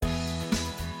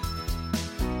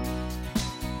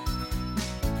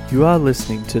You are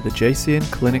listening to the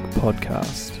JCN Clinic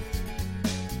Podcast.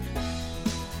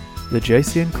 The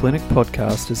JCN Clinic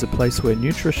Podcast is a place where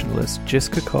nutritionalists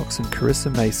Jessica Cox and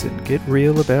Carissa Mason get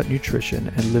real about nutrition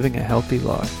and living a healthy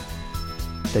life.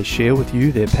 They share with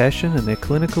you their passion and their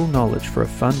clinical knowledge for a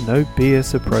fun, no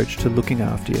BS approach to looking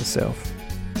after yourself.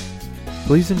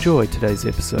 Please enjoy today's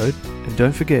episode and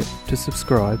don't forget to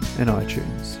subscribe in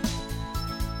iTunes.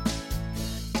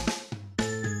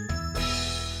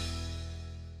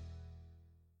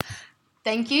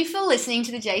 Thank you for listening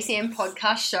to the JCM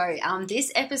podcast show.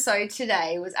 This episode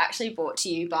today was actually brought to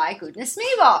you by Goodness Me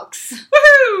Box.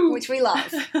 Woohoo! Which we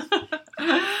love.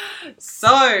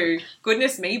 So,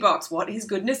 Goodness Me Box. What is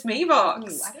Goodness Me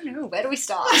Box? Ooh, I don't know. Where do we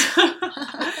start?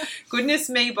 Goodness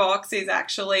Me Box is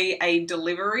actually a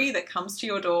delivery that comes to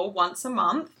your door once a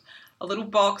month. A little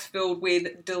box filled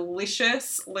with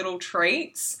delicious little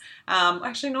treats.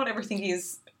 Actually, not everything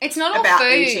is It's not all about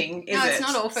food. eating, is no, it? it's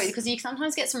not all food because you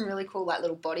sometimes get some really cool like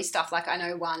little body stuff. Like I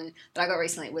know one that I got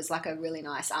recently was like a really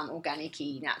nice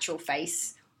organic-y natural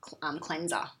face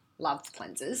cleanser. Love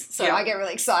cleansers. So Yeah. I get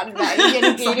really excited about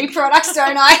getting beauty products,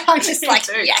 don't I? I'm just like,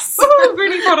 too. yes. Ooh,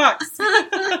 beauty products.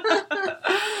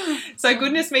 So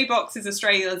Goodness Me Box is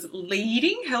Australia's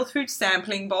leading health food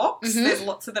sampling box. Mm-hmm. There's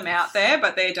lots of them out there,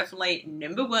 but they're definitely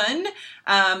number one.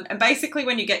 And basically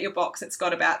when you get your box, it's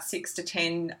got about 6 to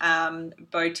 10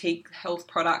 boutique health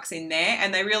products in there,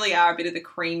 and they really are a bit of the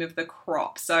cream of the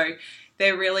crop. So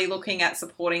they're really looking at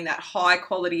supporting that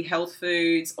high-quality health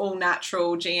foods,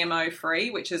 all-natural,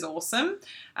 GMO-free, which is awesome.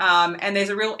 And there's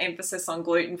a real emphasis on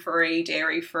gluten-free,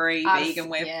 dairy-free, vegan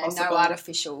where possible. No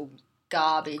artificial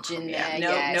garbage in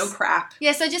there. No crap.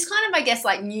 Yeah, so just kind of, I guess,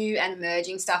 like new and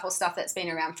emerging stuff or stuff that's been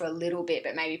around for a little bit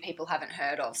but maybe people haven't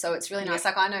heard of. So it's really nice.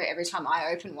 Yeah. Like I know every time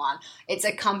I open one, it's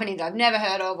a company that I've never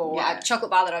heard of or a chocolate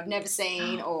bar that I've never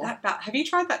seen. Or Have you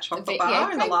tried that chocolate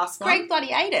bar in the last one? Greg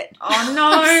bloody ate it. Oh,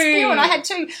 no. And I had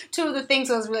two of the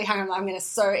things I was really hungry. I'm going to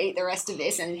so eat the rest of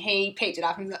this. And he picked it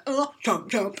up and was like, oh,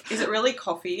 chomp. Is it really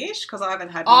coffee-ish? Because I haven't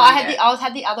had Oh, one I yet.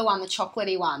 had the other one, the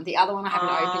chocolatey one. The other one I haven't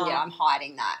opened yet. I'm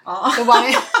hiding that. Oh. The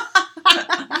one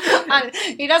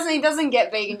he doesn't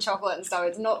get vegan chocolate and stuff.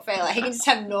 It's not fair. Like he can just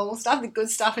have normal stuff. The good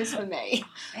stuff is for me.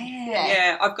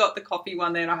 Yeah, I've got the coffee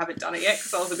one there and I haven't done it yet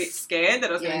because I was a bit scared that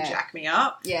it was going to jack me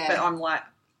up. Yeah. But I'm like,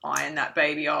 iron that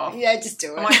baby off. Yeah, just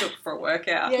do it. I might do it for a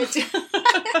workout. Yeah,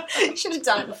 should have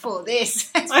done it before this.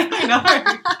 I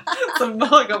know. So I'm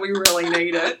like, we really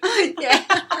need it. Yeah.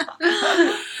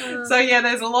 So yeah,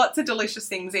 there's lots of delicious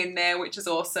things in there, which is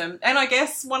awesome. And I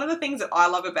guess one of the things that I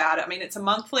love about it, I mean, it's a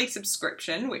monthly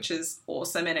subscription, which is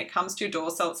awesome, and it comes to your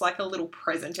door, so it's like a little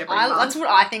present every month. That's what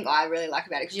I think I really like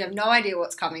about it because you have no idea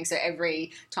what's coming. So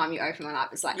every time you open one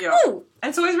up, it's like, ooh. And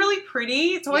it's always really pretty.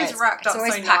 It's always wrapped up so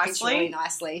nicely. It's always packaged really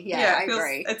nicely. Yeah, I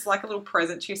agree. It's like a little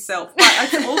present to yourself.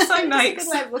 But it also makes...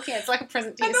 It's a good way of looking at it. It's like a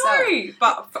present to yourself. I know,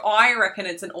 but I reckon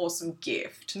it's an awesome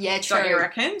gift. Yeah, true. Don't you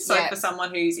reckon? So for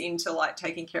someone who's into like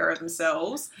taking care of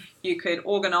themselves, you could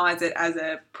organise it as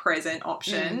a present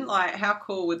option. Like, how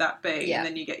cool would that be? Yeah. And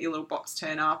then you get your little box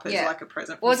turn up as like a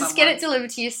present for someone. Or just get it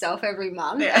delivered to yourself every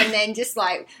month. Yeah. And then just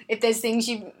like, if there's things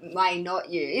you may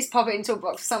not use, pop it into a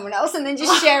box for someone else and then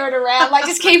just share it around. Like,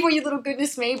 just keep all your little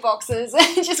Goodness Me boxes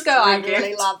and just go, I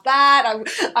really love that.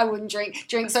 I wouldn't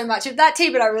drink so much of that tea,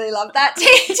 but I really love that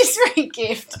tea. Just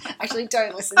re-gift. Actually,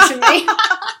 don't listen to me.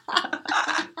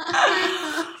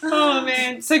 Oh,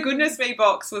 man. So Goodness Me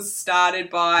Box was started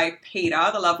by Peter,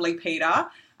 the lovely Peter.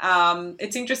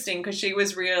 It's interesting because she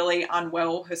was really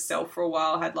unwell herself for a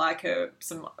while, had like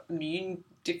some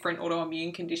different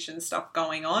autoimmune condition stuff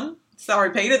going on.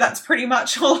 Sorry, Peter, that's pretty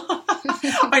much all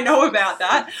I know about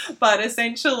that. But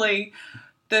essentially,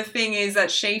 the thing is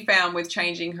that she found with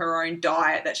changing her own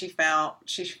diet that she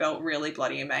felt really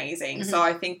bloody amazing. Mm-hmm. So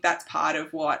I think that's part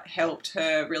of what helped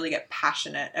her really get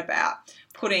passionate about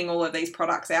putting all of these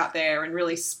products out there and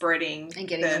really spreading and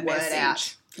getting the word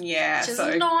out. Yeah. Which is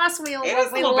nice. We love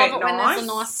it when there's a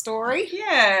nice story.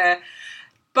 Yeah.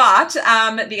 But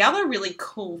the other really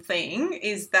cool thing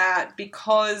is that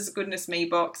because Goodness Me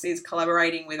Box is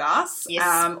collaborating with us,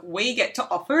 we get to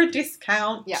offer a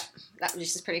discount. Yeah,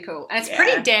 which is pretty cool. And it's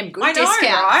pretty damn good discount. I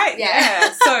know, right?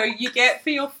 Yeah. So you get for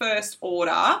your first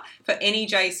order, for any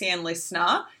JCN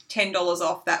listener, $10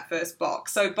 off that first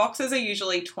box. So boxes are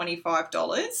usually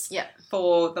 $25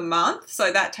 for the month.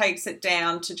 So that takes it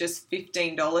down to just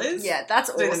 $15. Yeah, that's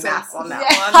awesome. Do the math on that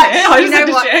one. Yeah, you know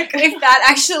what? If that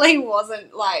actually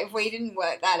wasn't, like, if we didn't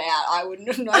work that out, I wouldn't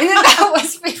have known that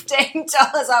was $15.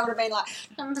 I would have been like,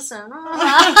 10%.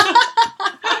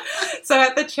 So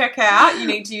at the checkout, you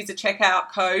need to use the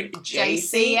checkout code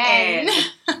JCN.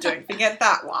 Don't forget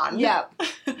that one. Yep.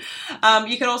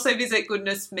 You can also visit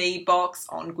Goodness Me Box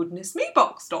on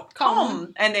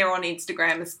goodnessmebox.com, and they're on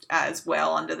Instagram as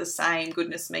well under the same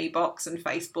Goodness Me Box and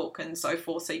Facebook and so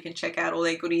forth, so you can check out all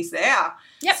their goodies there.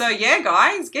 Yep. So, yeah,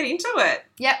 guys, get into it.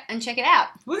 Yep, and check it out.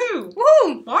 Woohoo.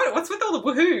 Woo! What's with all the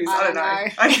woohoos? I don't know.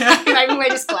 Okay. Maybe we're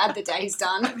just glad the day's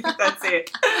done. I think that's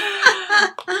it.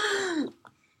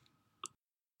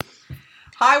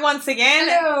 Hi once again.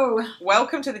 Hello.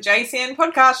 Welcome to the JCN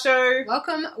podcast show.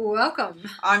 Welcome.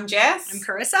 I'm Jess. I'm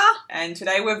Carissa. And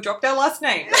today we've dropped our last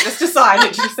name. I just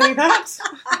decided. Did you see that?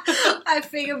 I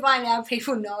figure by now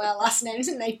people know our last names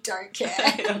and they don't care.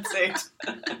 That's it.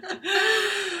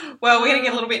 Well, we're going to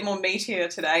get a little bit more meatier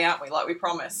today, aren't we, like we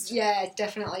promised? Yeah,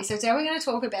 definitely. So today we're going to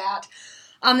talk about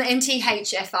the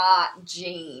MTHFR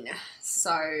gene.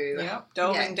 So,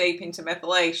 delving deep into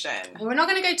methylation. Well, we're not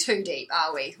going to go too deep,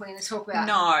 are we? We're going to talk about...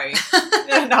 No,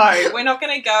 we're not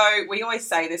going to go... We always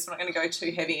say this, we're not going to go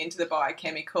too heavy into the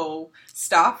biochemical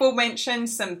stuff. We'll mention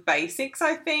some basics,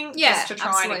 I think, just to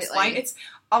try and explain.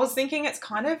 I was thinking it's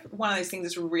kind of one of those things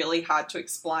that's really hard to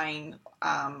explain.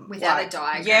 Without a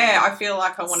diagram. Yeah, I feel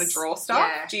like I want to draw stuff.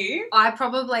 Yeah. Do you? I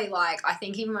probably I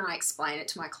think even when I explain it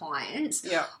to my clients,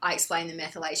 yeah, I explain the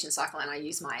methylation cycle and I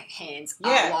use my hands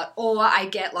a lot. Or I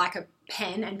get like a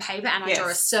pen and paper and I draw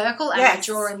a circle and I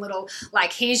draw in little,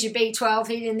 here's your B12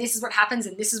 here and this is what happens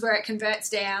and this is where it converts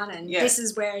down and this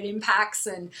is where it impacts.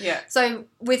 And so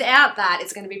without that,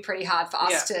 it's going to be pretty hard for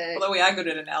us to... Although we are good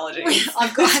at analogies.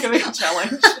 It's going to be a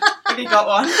challenge. Have you got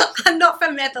one? I'm not for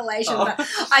methylation, but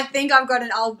I think I've got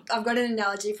an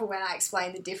analogy for when I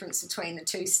explain the difference between the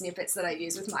two snippets that I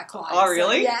use with my clients. Oh,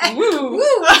 really? So, yeah. Woo!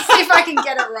 Let's see if I can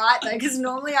get it right, though, because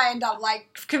normally I end up,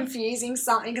 confusing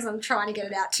something because I'm trying to get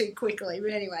it out too quickly.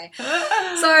 But anyway,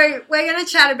 so we're going to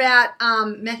chat about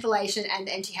methylation and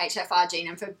the MTHFR gene.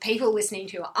 And for people listening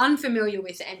who are unfamiliar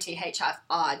with the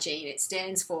MTHFR gene, it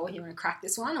stands for, you want to crack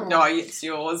this one? Or? No, it's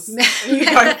yours. You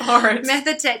go for it.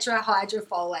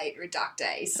 Methyltetrahydrofolate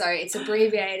reductase. So it's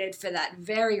abbreviated for that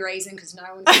very reason because no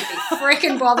one could be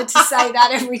freaking bothered to say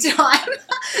that every time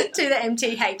to the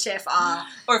MTHFR.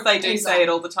 Or if they do say it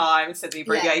all the time, instead of the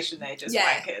abbreviation, they're just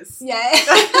wankers.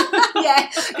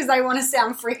 Yeah. Because they want to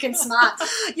sound freaking smart.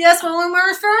 Yes, well, when we're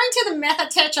referring to the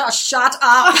methytetra, shut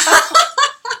up.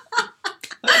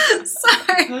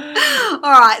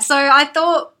 All right, so I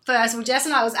thought first, Jess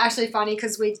and I, was actually funny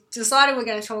because we decided we're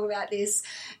going to talk about this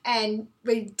and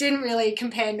we didn't really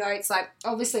compare notes.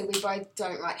 Obviously, we both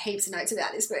don't write heaps of notes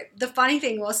about this, but the funny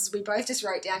thing was we both just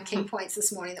wrote down key points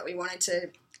this morning that we wanted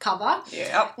to cover.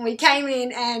 Yeah. We came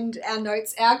in and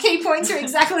our key points are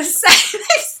exactly the same.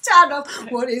 They start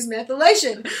off, what is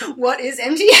methylation? What is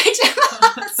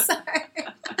MTHFR?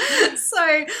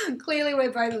 So clearly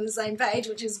we're both on the same page,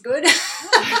 which is good.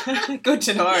 Good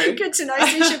to know. Good to know,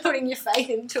 since you're putting your faith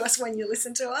into us when you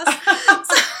listen to us.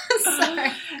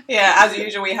 Yeah, as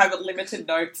usual, we have limited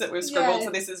notes that we've scribbled,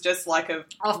 so this is just like a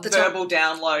verbal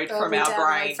download from our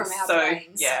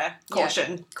brains. Yeah,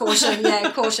 caution.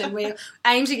 Caution. We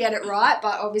aim to get it right,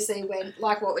 but obviously we're,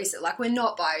 like what we said, we're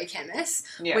not biochemists.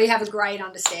 Yeah. We have a great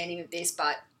understanding of this,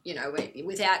 but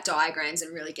without diagrams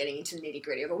and really getting into the nitty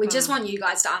gritty of it. We just want you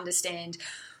guys to understand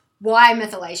why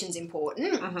methylation is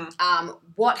important,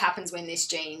 what happens when this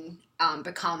gene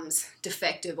becomes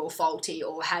defective or faulty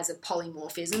or has a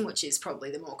polymorphism, which is probably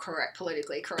the more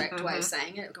politically correct way of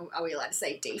saying it. Are we allowed to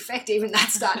say defect? Even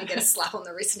that's starting to get a slap on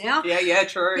the wrist now. Yeah,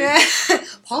 true. Yeah.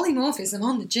 Polymorphism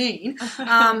on the gene.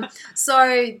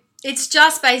 So it's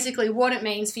just basically what it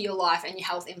means for your life and your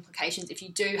health implications if you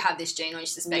do have this gene or you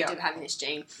suspect of having this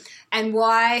gene. And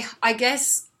why, I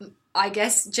guess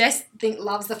Jess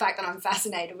loves the fact that I'm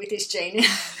fascinated with this gene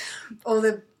or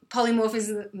the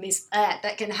polymorphism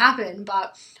that can happen.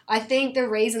 But I think the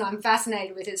reason I'm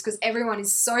fascinated with it is because everyone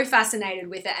is so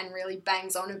fascinated with it and really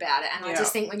bangs on about it. And I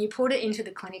just think when you put it into the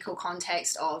clinical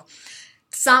context of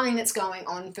something that's going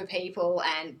on for people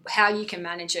and how you can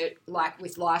manage it,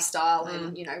 with lifestyle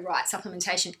and, right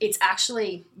supplementation, it's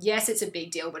actually, yes, it's a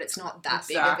big deal, but it's not that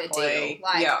big of a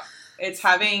deal. It's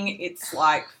having its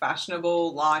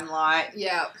fashionable limelight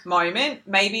moment.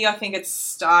 Maybe I think it's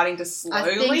starting to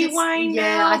slowly wane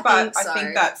now, but I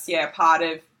think that's part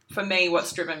of, for me,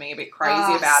 what's driven me a bit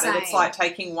crazy about it. It's like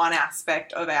taking one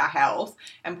aspect of our health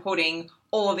and putting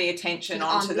all of the attention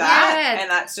onto that,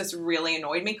 and that's just really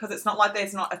annoyed me, because it's not like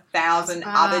there's not 1,000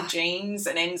 other genes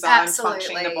and enzymes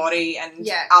functioning in the body and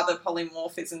other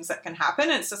polymorphisms that can happen.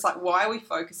 It's just like, why are we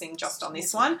focusing just on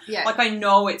this one? Yeah. Like, I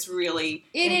know it's really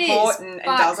important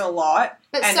and does a lot.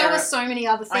 But so are so many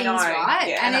other things, right?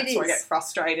 Yeah, and that's where I get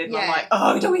frustrated. And I'm like,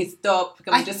 oh, do we stop?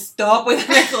 Can we just stop with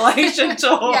methylation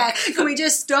talk? Yeah, can we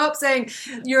just stop saying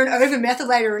you're an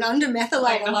over-methylator and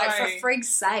under-methylator, like, for frig's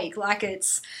sake? Like,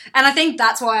 it's... And I think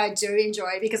that's why I do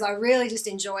enjoy it, because I really just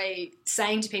enjoy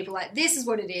saying to people, like, this is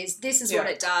what it is, this is what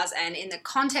it does, and in the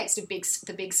context of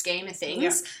the big scheme of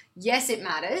things, yes, it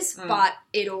matters, but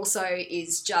it also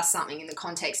is just something in the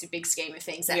context of big scheme of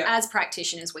things that as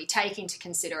practitioners we take into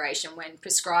consideration when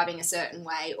prescribing a certain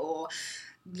way or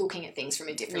looking at things from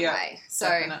a different way. So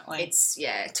it's,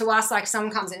 to us, like,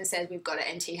 someone comes in and says we've got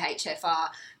an MTHFR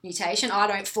mutation, I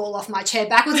don't fall off my chair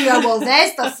backwards and go, well,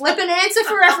 there's the flippin' answer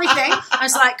for everything. I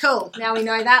was like, cool, now we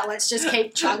know that, let's just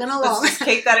keep chugging along. Let's just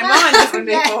keep that in mind when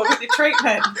we forward with your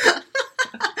treatment.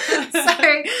 So,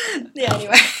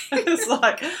 anyway. It's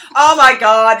like, oh my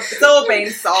God, it's all been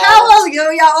solved.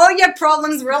 Hallelujah, all your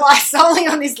problems rely solely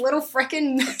on this little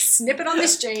frickin' snippet on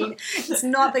this gene. It's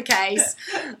not the case.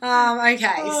 Okay,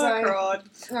 oh, God.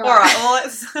 All right, well,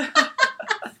 let's...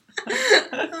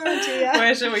 Oh, dear.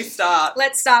 Where should we start?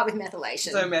 Let's start with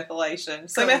methylation.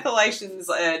 So methylation's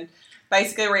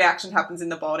basically a reaction happens in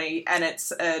the body, and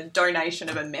it's a donation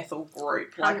of a methyl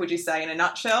group. Like, would you say in a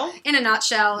nutshell? In a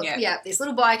nutshell, this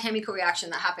little biochemical reaction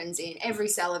that happens in every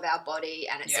cell of our body,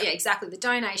 and it's exactly the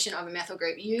donation of a methyl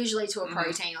group, usually to a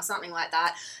protein or something like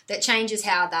that, that changes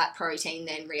how that protein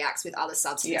then reacts with other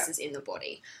substances in the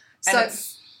body. So.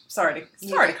 Sorry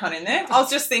to cut in there. I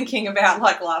was just thinking about,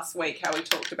 like, last week, how we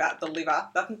talked about the liver.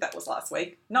 I think that was last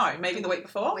week. No, maybe the week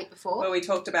before. Where we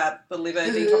talked about the liver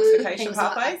detoxification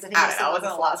pathways. I don't know. It was in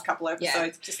the last couple of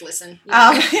episodes. Yeah, just listen.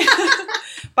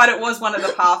 But it was one of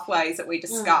the pathways that we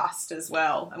discussed as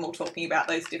well. And we're talking about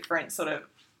those different sort of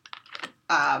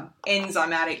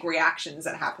enzymatic reactions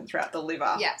that happen throughout the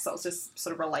liver. Yeah. So I was just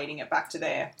sort of relating it back to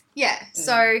there. Yeah.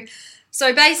 So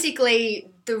basically,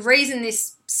 the reason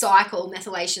this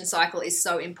methylation cycle is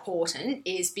so important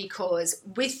is because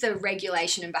with the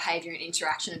regulation and behaviour and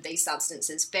interaction of these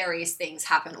substances, various things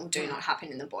happen or do not happen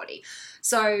in the body.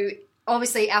 So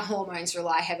obviously our hormones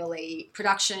rely heavily,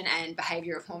 production and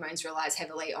behaviour of hormones relies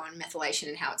heavily on methylation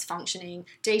and how it's functioning.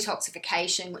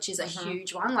 Detoxification, which is a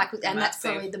huge one, and that's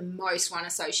probably the most one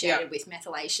associated with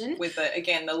methylation. With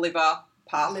the liver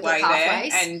pathway there,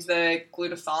 and the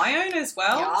glutathione as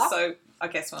well. Yeah. So I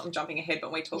guess I'm jumping ahead,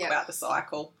 but we talk about the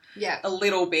cycle a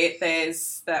little bit.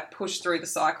 There's that push through the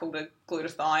cycle to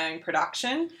glutathione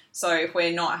production. So if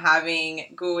we're not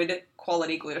having good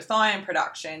quality glutathione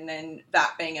production, then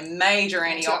that being a major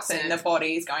antioxidant in the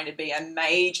body is going to be a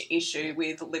major issue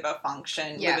with liver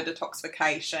function, liver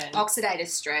detoxification. Oxidative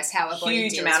stress, how our body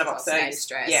deals with oxidative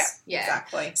stress. Yeah,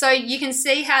 exactly. So you can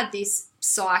see how this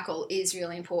cycle is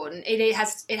really important. It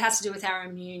has to do with our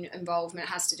immune involvement.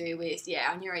 It has to do with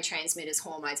our neurotransmitters,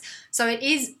 hormones. So it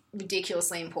is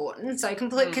ridiculously important. So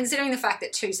considering the fact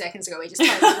that 2 seconds ago we just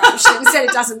totally rushed it and said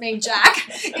it doesn't mean jack,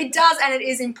 it does, and it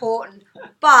is important.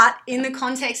 But in the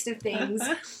context of things,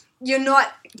 you're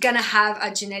not going to have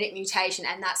a genetic mutation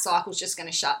and that cycle's just going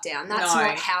to shut down. That's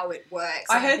not how it works.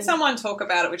 I heard someone talk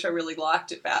about it, which I really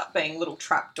liked, about being little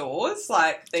trapdoors,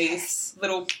 like these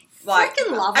little... Like,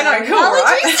 I love I know, cool,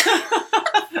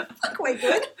 right? Fuck, we're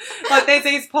good. Like, there's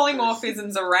these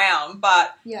polymorphisms around,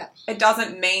 but it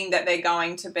doesn't mean that they're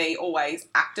going to be always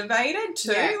activated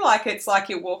too. Yeah. Like, it's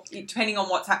like depending on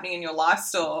what's happening in your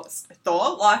lifestyle,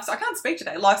 I can't speak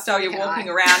today, lifestyle, you're walking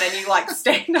around and you, like,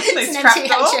 stand on this trapdoor.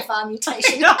 It's an MTHFR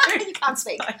mutation. No. You can't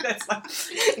speak. Like, that's like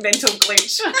mental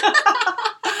glitch.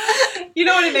 You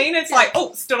know what I mean? It's like,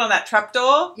 stood on that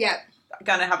trapdoor. Yeah.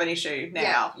 Going to have an issue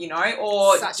now,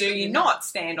 or do you not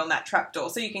stand on that trapdoor?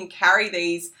 So you can carry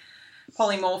these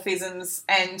polymorphisms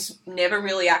and never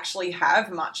really actually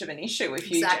have much of an issue if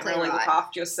you generally look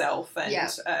after yourself and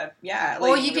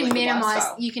or you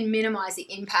can minimize the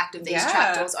impact of these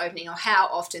trapdoors opening, or how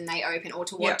often they open, or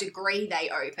to what degree they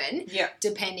open,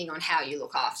 depending on how you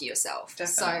look after yourself.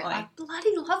 Definitely. So I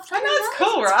bloody love that. I know, it's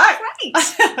cool, right?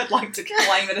 Great. I'd like to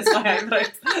claim it as my own,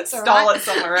 but I stole it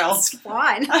somewhere else. It's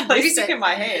fine. They stick in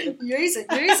my head. Use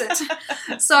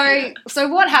it. So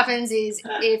what happens is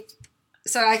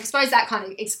So I suppose that kind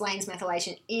of explains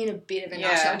methylation in a bit of a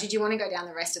nutshell. Did you want to go down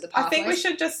the rest of the pathways? I think we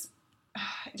should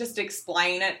just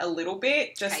explain it a little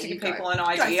bit, just to give people an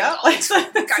idea.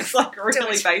 It's like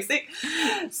really basic.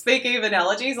 Speaking of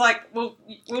analogies, like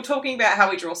we're talking about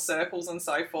how we draw circles and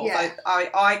so forth.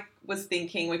 I was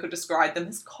thinking we could describe them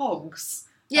as cogs.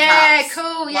 Yeah, perhaps.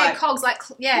 cool. Yeah, Like, cogs, like,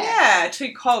 yeah. Yeah,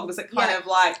 2 cogs that kind Yeah. of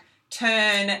like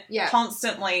turn Yeah.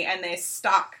 constantly and they're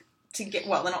stuck to get,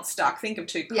 well, they're not stuck. Think of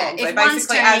 2 cogs. Yeah, They if one's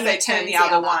basically, turning, as they it turn turns the the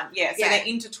other other. one. Yeah, so Yeah. they're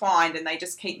intertwined and they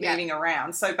just keep Yeah. moving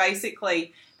around. So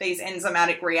basically, these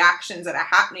enzymatic reactions that are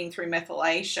happening through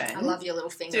methylation. I love your little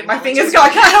finger. Dude, my fingers go, I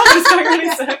can't help it, it's going around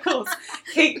in circles.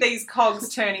 Keep these cogs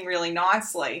turning really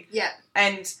nicely. Yeah.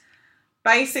 And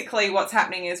basically what's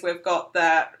happening is we've got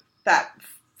that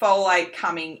folate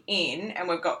coming in and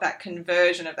we've got that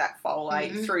conversion of that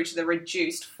folate through to the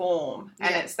reduced form.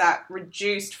 And it's that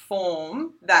reduced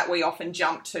form that we often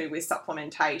jump to with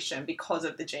supplementation because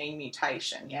of the gene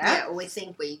mutation, yeah? Yeah, or we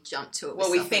think we jump to it. Well,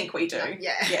 we think we do.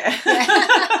 Yeah. Yeah.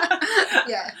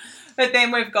 Yeah. But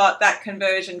then we've got that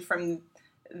conversion from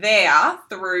there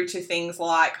through to things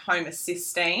like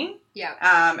homocysteine. Yeah.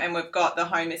 And we've got the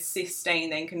homocysteine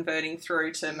then converting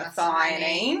through to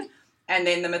methionine. And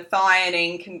then the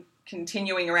methionine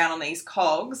continuing around on these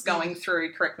cogs, going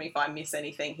through, correct me if I miss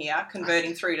anything here,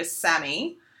 converting through to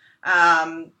SAMI.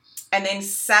 And then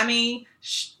SAMI,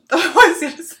 I was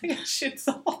going to say it shoots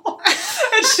off.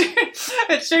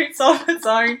 It shoots off its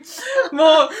own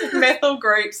more methyl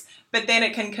groups, but then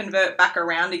it can convert back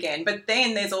around again. But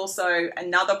then there's also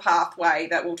another pathway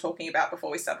that we were talking about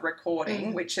before we started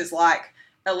recording, which is like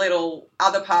a little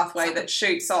other pathway that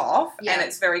shoots off, and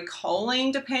it's very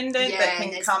choline dependent that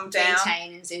can come down.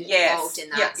 Betaine is involved in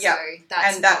that,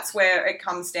 so that's where it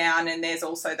comes down, and there's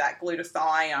also that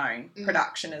glutathione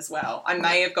production as well. I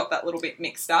may have got that little bit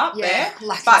mixed up there,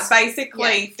 but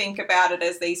basically think about it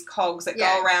as these cogs that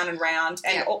go around and round,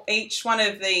 and each one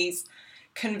of these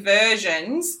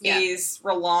conversions is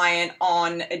reliant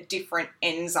on a different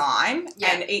enzyme,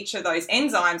 and each of those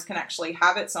enzymes can actually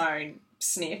have its own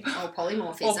SNP or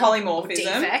polymorphism or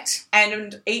defect,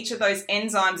 and each of those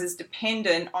enzymes is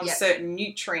dependent on certain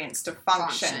nutrients to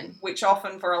function, which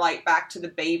often relate back to the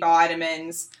B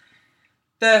vitamins,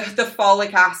 the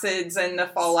folic acids and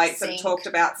the folates that I've talked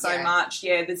about so much,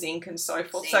 the zinc and so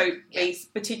forth.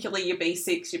 Particularly your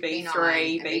B6, your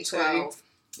B3, B2.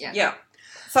 Yeah.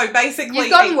 So basically, you've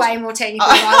gotten way more technical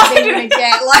than I was even going to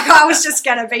get. Like, I was just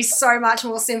going to be so much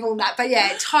more simple than that. But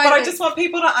yeah, totally. But I just want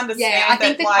people to understand I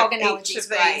think that each of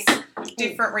these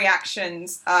different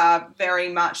reactions are very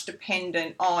much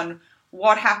dependent on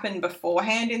what happened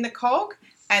beforehand in the cog,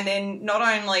 and then not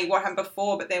only what happened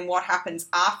before, but then what happens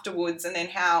afterwards, and then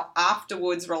how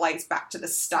afterwards relates back to the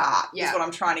start is what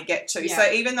I'm trying to get to. So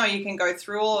even though you can go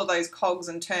through all of those cogs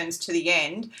and turns to the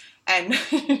end and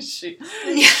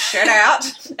shut out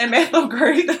a methyl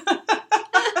group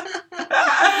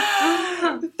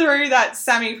through that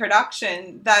SAMI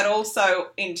production, that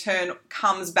also in turn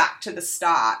comes back to the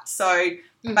start. So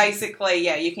basically,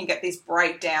 you can get this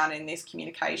breakdown in this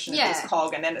communication of this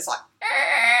cog, and then it's like,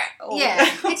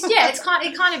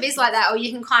 it kind of is like that. Or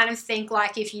you can kind of think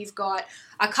like if you've got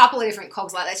a couple of different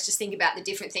cogs, like let's just think about the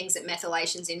different things that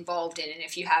methylation's involved in, and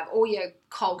if you have all your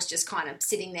cogs just kind of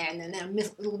sitting there, and then a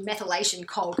little methylation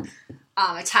cog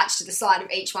attached to the side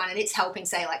of each one, and it's helping,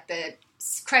 say, like the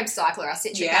Krebs cycle or our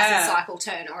citric acid cycle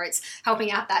turn, or it's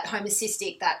helping out that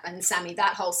homocystic, and SAMI,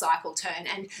 that whole cycle turn.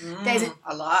 And there's a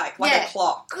clock. Like a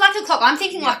clock. I'm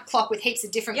thinking like a clock with heaps of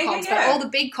different cogs, but all the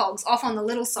big cogs off on the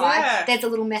little side, there's a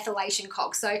little methylation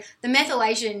cog. So the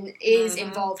methylation is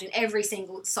involved in every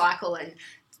single cycle and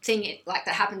thing that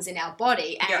happens in our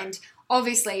body. And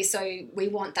obviously, so we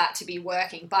want that to be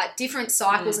working, but different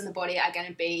cycles in the body are going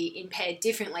to be impaired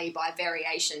differently by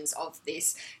variations of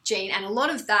this gene, and a lot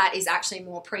of that is actually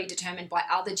more predetermined by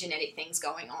other genetic things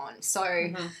going on.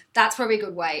 So that's probably a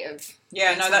good way of...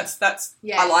 that's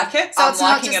I like it. So I'm it's not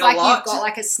liking just it like a lot. you've got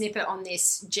like a snippet on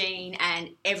this gene and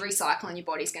every cycle in your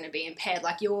body is going to be impaired.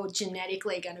 Like you're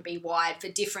genetically going to be wired for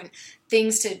different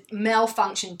things to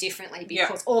malfunction differently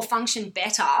because or function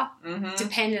better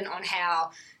dependent on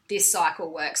how this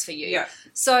cycle works for you. Yeah.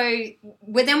 So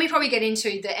then we probably get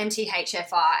into the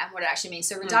MTHFR and what it actually means.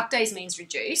 So reductase means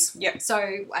reduce. Yeah.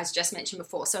 So as just mentioned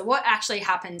before. So what actually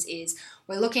happens is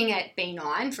we're looking at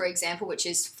B9, for example, which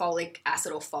is folic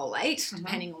acid or folate,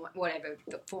 depending on whatever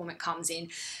form it comes in.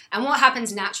 And what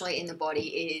happens naturally in the body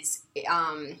is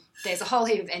there's a whole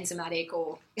heap of enzymatic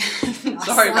or...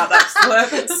 Sorry about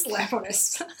that. Slap on a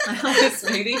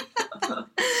smoothie.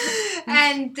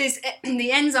 And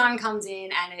the enzyme comes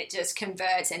in and it just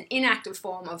converts an inactive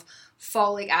form of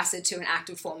folic acid to an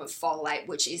active form of folate,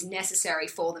 which is necessary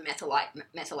for the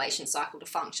methylation cycle to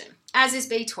function, as is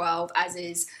B12, as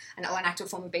is an active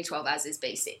form of B12, as is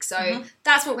B6. So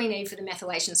that's what we need for the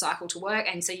methylation cycle to work.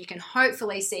 And so you can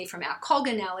hopefully see from our COG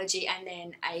analogy and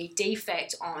then a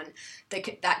defect on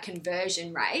that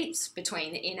conversion rate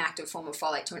between the inactive form of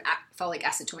folate to folic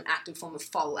acid to an active form of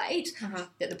folate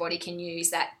that the body can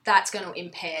use, that's going to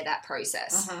impair that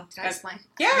process. Did I explain?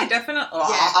 Yeah, definitely. Oh,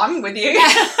 yeah. I'm with you.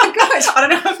 Yeah, good. I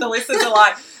don't know if the listeners are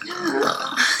like...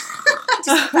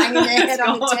 just banging their head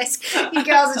on the desk. You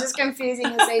girls are just confusing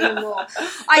us even more.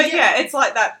 It's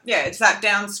like that. Yeah, it's that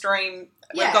downstream.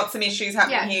 We've got some issues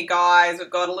happening here, guys. We've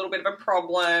got a little bit of a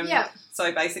problem. Yeah.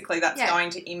 So basically that's going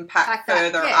to impact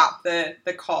further up the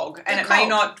COG. And it may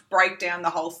not break down the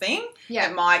whole thing. Yeah.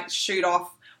 It might shoot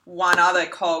off one other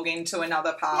COG into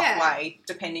another pathway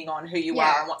depending on who you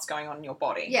are and what's going on in your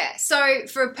body. Yeah. So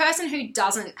for a person who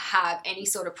doesn't have any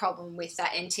sort of problem with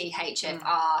that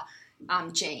MTHFR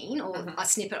gene or a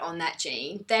snippet on that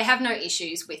gene, they have no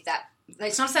issues with that.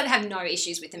 It's not to say they have no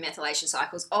issues with the methylation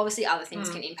cycles. Obviously, other things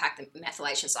can impact the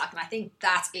methylation cycle, and I think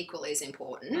that's equally as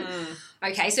important.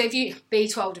 Okay, so if you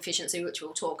B12 deficiency, which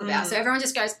we'll talk about, so everyone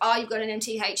just goes, "Oh, you've got an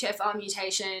MTHFR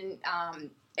mutation.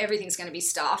 Everything's going to be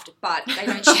stuffed," but they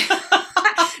don't check.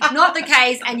 Not the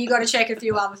case, and you got to check a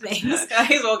few other things.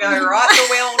 Okay, we'll go right the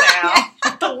wheel now.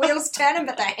 The wheel's turning,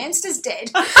 but the hamster's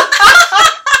dead.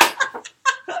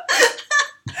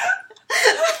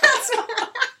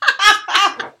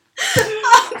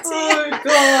 Oh,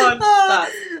 God. I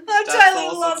totally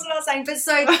lost what I was saying. But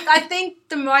so I think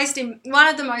one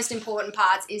of the most important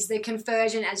parts is the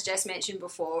conversion, as Jess mentioned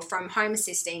before, from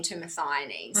homocysteine to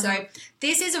methionine. So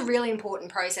this is a really important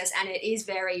process, and it is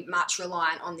very much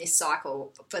reliant on this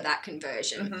cycle for that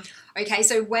conversion. Okay,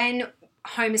 so when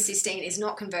homocysteine is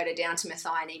not converted down to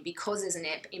methionine because there's an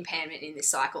impairment in this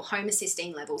cycle,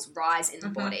 homocysteine levels rise in the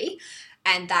body,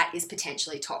 and that is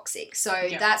potentially toxic. So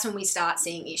that's when we start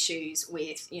seeing issues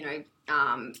with,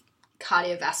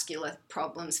 cardiovascular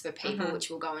problems for people, which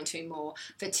we'll go into more,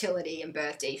 fertility and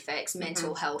birth defects,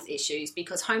 mental health issues,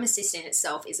 because homocysteine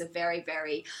itself is a very,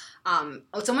 very,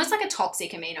 it's almost like a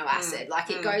toxic amino acid. Like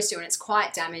it goes to, and it's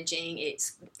quite damaging.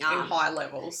 It's in high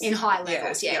levels.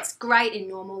 It's great in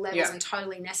normal levels and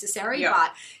totally necessary,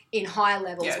 but in high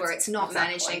levels where it's not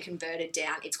managed and converted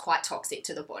down, it's quite toxic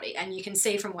to the body. And you can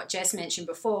see from what Jess mentioned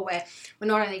before, where we're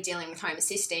not only dealing with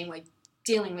homocysteine, we're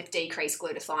dealing with decreased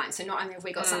glutathione. So not only have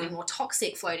we got something more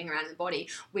toxic floating around in the body,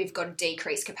 we've got a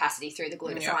decreased capacity through the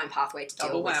glutathione pathway to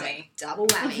deal with it. Double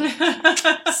whammy.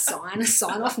 Sign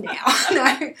off now.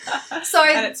 No. So,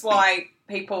 and it's why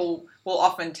people will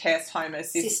often test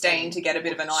homocysteine to get a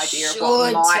bit of an idea of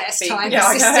what might be. Homocysteine. I'm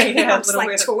just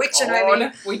like twitching over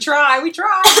here. We try.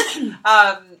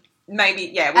 Maybe,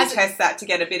 we test that to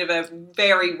get a bit of a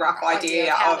very rough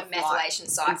idea of how the methylation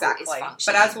cycle is functioning.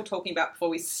 But as we were talking about before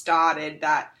we started,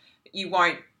 that you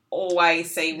won't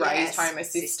always see raised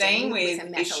homocysteine with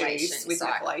issues with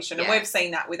methylation. And we've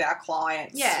seen that with our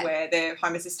clients where their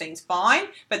homocystine's fine,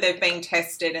 but they've been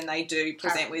tested and they do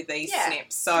present with these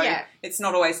SNPs. So it's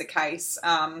not always the case.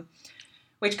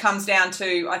 Which comes down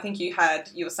to, I think you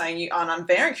were saying, and I'm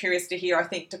very curious to hear, I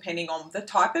think, depending on the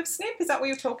type of SNP, is that what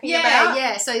you're talking about?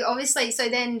 Yeah. So obviously,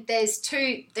 then there's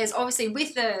obviously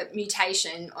with the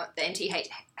mutation, the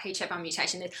MTHFR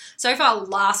mutation, so far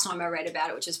last time I read about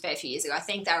it, which was a fair few years ago, I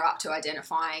think they were up to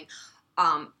identifying,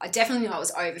 I definitely know it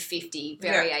was over 50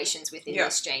 variations within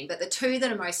this gene, but the two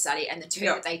that are most studied and the two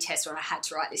that they test on, I had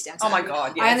to write this down. So my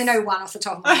God, yes. I only know one off the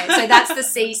top of my head. So that's the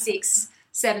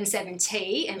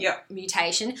C677T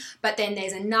mutation, but then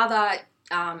there's another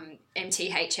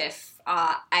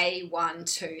MTHFR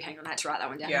A12, hang on, I had to write that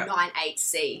one down,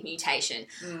 98C mutation.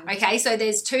 Okay, so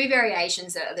there's two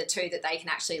variations that are the two that they can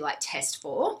actually test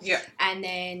for. And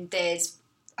then there's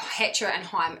hetero and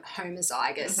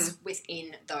homozygous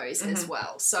within those as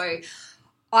well. So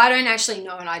I don't actually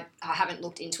know, and I haven't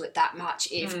looked into it that much,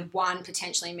 if one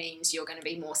potentially means you're going to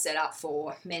be more set up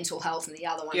for mental health and the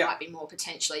other one might be more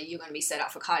potentially you're going to be set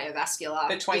up for cardiovascular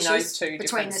Between issues. Those two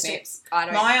different SNPs.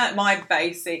 My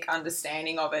basic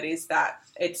understanding of it is that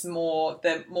it's the more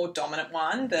dominant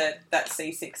one, that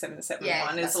C677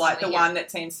 one is like the one that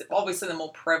tends to, obviously the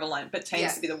more prevalent, but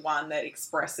tends to be the one that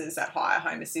expresses that higher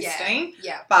homocysteine.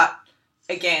 But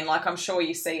again, I'm sure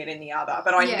you see it in the other,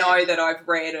 but I know that I've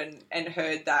read and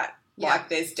heard that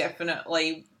there's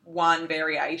definitely one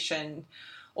variation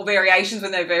or variations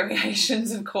when they're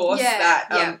variations, of course,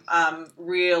 that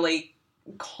really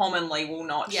commonly will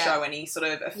not show any sort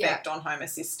of effect on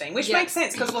homocysteine, which makes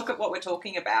sense because look at what we're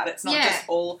talking about. It's not just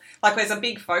all, there's a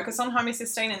big focus on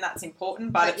homocysteine and that's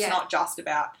important, but it's not just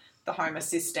about the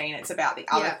homocysteine. It's about the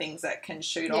other things that can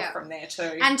shoot off from there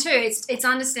too. And two, it's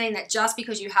understanding that just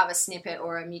because you have a snippet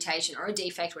or a mutation or a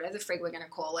defect, whatever the frig we're going to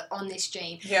call it, on this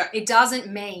gene, it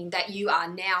doesn't mean that you are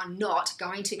now not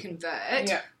going to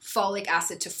convert folic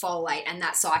acid to folate, and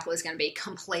that cycle is going to be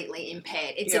completely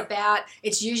impaired. It's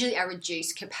it's usually a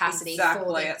reduced capacity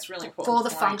That's really important for the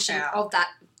function of that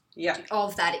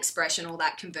of that expression or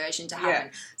that conversion to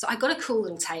happen. So I got a cool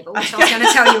little table, which I was going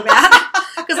to tell you about,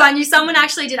 because I knew someone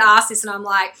actually did ask this, and I'm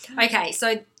like, okay,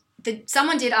 so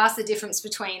someone did ask the difference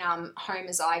between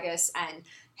homozygous and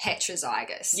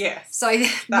heterozygous. Yes. So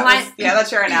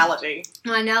that's your analogy.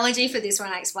 My analogy for this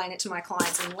one, I explain it to my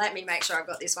clients, and let me make sure I've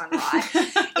got this one right,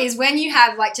 is when you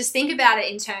have, like, just think about it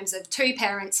in terms of two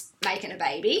parents making a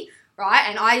baby, right?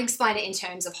 And I explain it in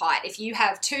terms of height. If you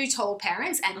have two tall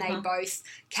parents and they both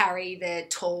carry the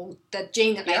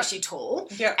gene that makes you tall,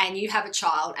 and you have a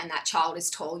child and that child is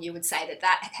tall, you would say that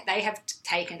they have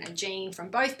taken a gene from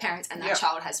both parents and that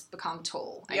child has become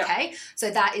tall, okay? So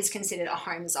that is considered a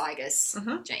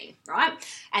homozygous gene, right?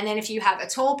 And then if you have a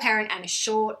tall parent and a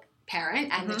short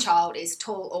parent and the child is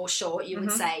tall or short, you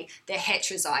would say they're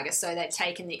heterozygous. So they've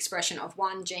taken the expression of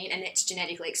one gene and it's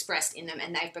genetically expressed in them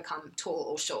and they've become tall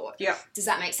or short. Yeah. Does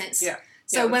that make sense? Yeah.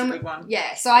 So that's a good one.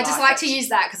 So I just like to use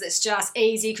that because it's just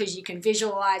easy, because you can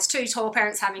visualize two tall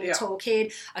parents having a tall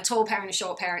kid, a tall parent, a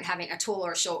short parent having a tall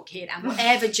or a short kid, and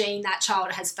whatever gene that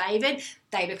child has favored,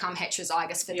 they become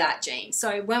heterozygous for that gene.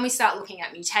 So when we start looking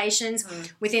at mutations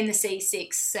within the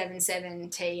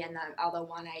C677T and the other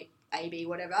 1A,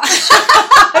 whatever.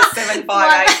 758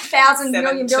 1,000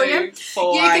 million billion.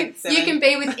 487. You can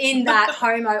be within that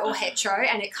homo or hetero,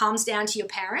 and it comes down to your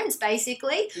parents,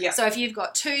 basically. Yeah. So if you've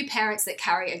got two parents that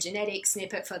carry a genetic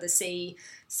snippet for the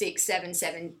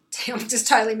C677, I'm just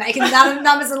totally making the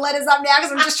numbers and letters up now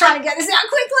because I'm just trying to get this out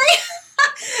quickly.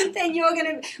 Then you're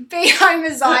going to be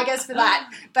homozygous for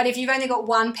that. But if you've only got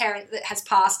one parent that has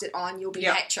passed it on, you'll be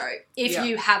hetero. If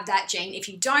you have that gene, if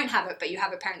you don't have it, but you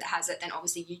have a parent that has it, then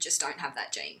obviously you just don't have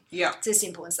that gene. Yeah. It's as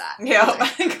simple as that. Yeah,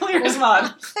 clear as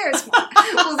mud. Clear as mud.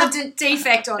 Well, the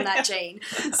defect on that gene.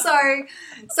 So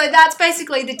that's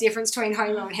basically the difference between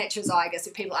homo and heterozygous.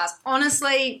 If people ask,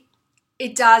 honestly,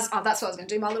 it does. Oh, that's what I was going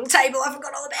to do. My little table. I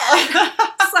forgot all about it.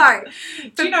 So,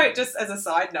 do you know, just as a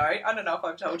side note, I don't know if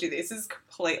I've told you this. This is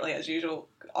completely, as usual,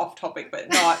 off topic, but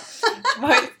not.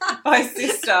 my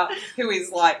sister, who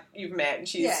is like you've met, and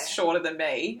she's shorter than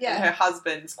me, and her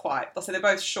husband's so they're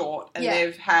both short, and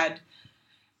they've had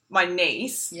my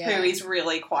niece, who is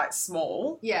really quite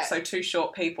small. Yeah. So two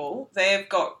short people. They've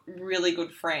got really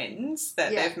good friends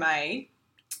that they've made.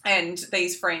 And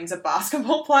these friends are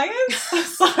basketball players,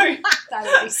 so that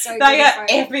would be so they are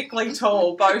epically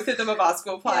tall. Both of them are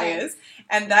basketball players,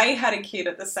 and they had a kid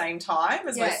at the same time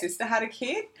as my sister had a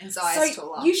kid. And Zaya's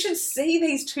taller. You should see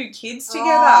these two kids together.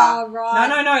 Oh, right.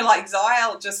 No. Like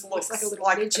Zaya just looks like a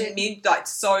mid, like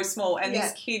so small, and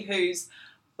this kid who's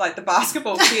like the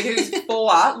basketball kid who's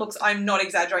 4 I'm not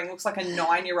exaggerating, looks like a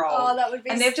 9-year-old. Oh, that would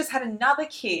be. And they've just had another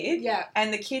kid. Yeah.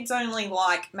 And the kid's only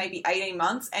like maybe 18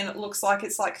 months, and it looks like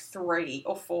it's like 3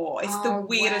 or 4. It's the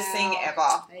weirdest thing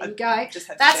ever. There you go. Just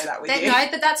had to share that with you. No,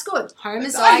 but that's good. Homozygous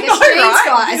genes,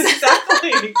 guys.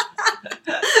 Exactly.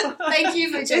 Thank you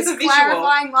for just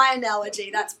clarifying my analogy.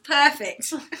 That's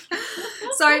perfect.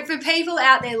 So for people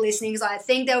out there listening, because I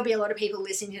think there will be a lot of people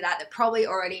listening to that probably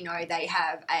already know they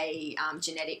have a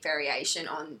genetic variation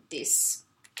on this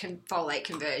folate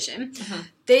conversion.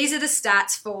 These are the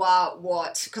stats for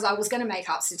what, because I was going to make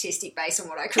up statistic based on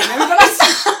what I could remember, but I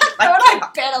thought I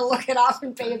better look it up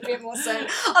and be a bit more certain.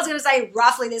 I was going to say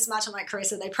roughly this much. I'm like,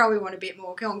 Carissa, they probably want a bit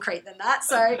more concrete than that.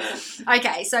 So,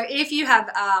 okay, so if you have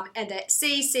the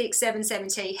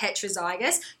C677T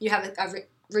heterozygous, you have a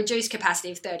reduced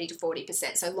capacity of 30 to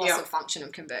 40%, so loss of function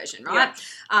of conversion, right?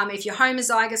 If you're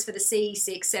homozygous for the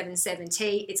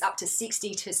C677T, it's up to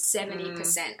 60 to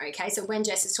 70%, okay? So when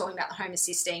Jess is talking about the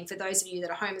homocysteine, for those of you that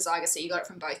are homozygous, so you got it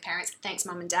from both parents, thanks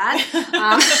mum and dad,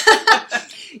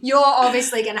 you're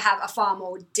obviously going to have a far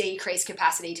more decreased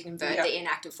capacity to convert the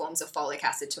inactive forms of folic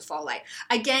acid to folate.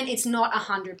 Again, it's not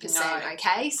 100%,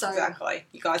 okay? So exactly.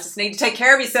 You guys just need to take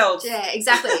care of yourselves. Yeah,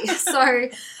 exactly. So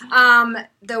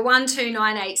the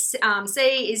 1298C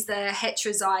is the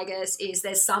heterozygous,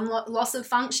 there's some loss of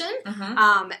function,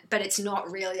 but it's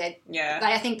not really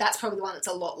I think that's probably the one that's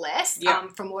a lot less.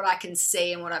 From what I can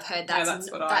see and what I've heard,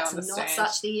 that's not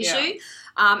such the issue.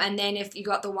 And then if you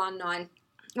got the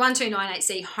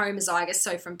 1298C homozygous,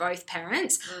 so from both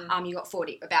parents, you got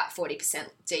about 40%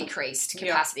 decreased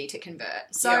capacity to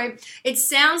convert. So it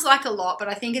sounds like a lot, but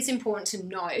I think it's important to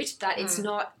note that it's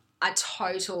not a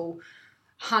total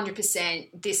 100%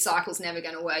 this cycle's never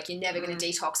going to work. You're never going to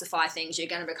detoxify things. You're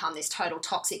going to become this total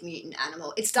toxic mutant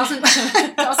animal. It just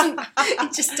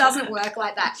doesn't work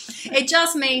like that. It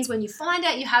just means when you find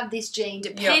out you have this gene,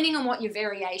 depending on what your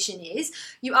variation is,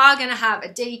 you are going to have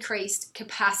a decreased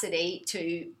capacity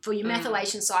for your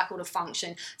methylation cycle to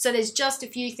function. So there's just a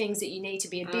few things that you need to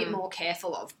be a bit more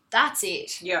careful of. That's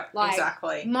it. Yeah, like,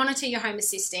 exactly. Monitor your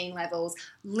homocysteine levels,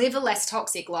 live a less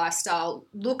toxic lifestyle,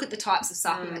 look at the types of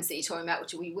supplements that you're talking about,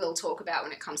 which we will talk about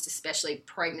when it comes to especially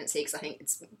pregnancy, because I think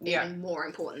it's even more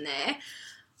important there.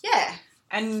 Yeah.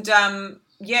 And,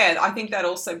 I think that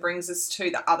also brings us to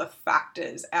the other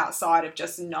factors outside of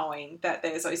just knowing that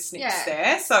there's those SNPs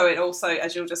there. So it also,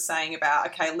 as you were just saying about,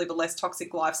 okay, live a less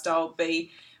toxic lifestyle,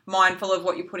 be mindful of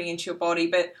what you're putting into your body,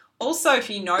 but also, if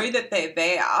you know that they're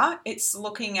there, it's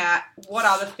looking at what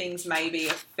other things may be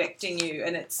affecting you.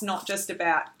 And it's not just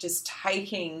about just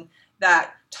taking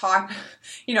that type,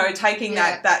 taking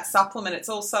that supplement. It's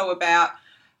also about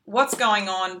what's going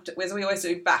on, as we always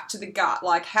do, back to the gut.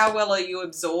 Like, how well are you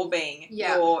absorbing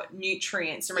your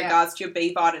nutrients in regards to your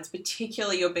B vitamins,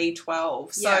 particularly your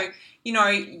B12? So,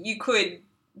 you could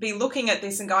be looking at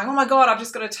this and going, oh my God, I've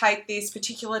just got to take this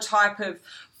particular type of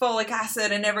folic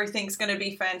acid and everything's going to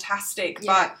be fantastic.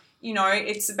 But,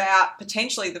 it's about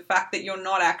potentially the fact that you're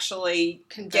not actually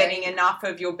getting enough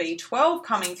of your B12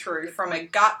 coming through from a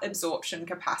gut absorption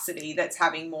capacity that's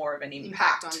having more of an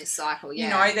impact on this cycle.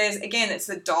 It's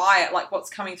the diet, like what's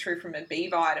coming through from a B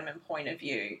vitamin point of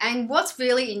view. And what's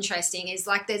really interesting is,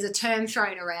 like, there's a term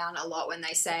thrown around a lot when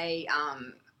they say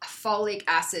folic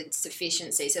acid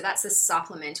sufficiency. So that's a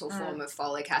supplemental form of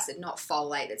folic acid, not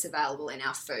folate that's available in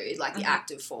our food, like the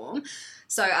active form.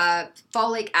 So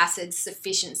folic acid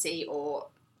sufficiency or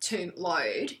too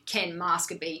load can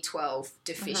mask a B12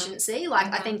 deficiency.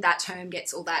 I think that term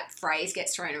that phrase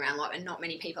gets thrown around a lot, and not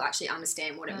many people actually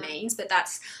understand what it means. But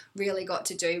that's really got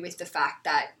to do with the fact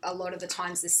that a lot of the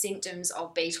times the symptoms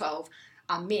of B12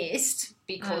 are missed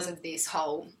because of this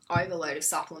whole overload of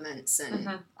supplements,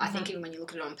 and I think even when you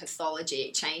look at it on pathology,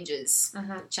 it changes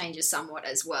somewhat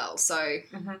as well. So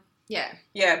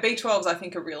B12's I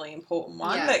think a really important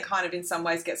one that kind of in some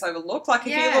ways gets overlooked. Like if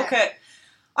you look at,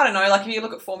 I don't know, like if you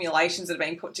look at formulations that have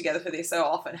been put together for this, they'll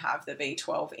often have the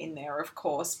B12 in there, of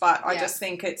course. But I just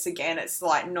think it's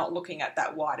like not looking at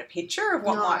that wider picture of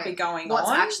what might be going on. What's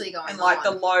actually going on. And like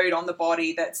the load on the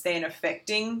body that's then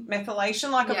affecting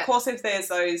methylation. Like, of course, if there's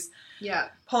those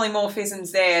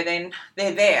polymorphisms there, then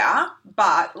they're there.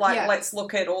 But let's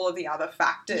look at all of the other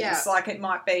factors. Like it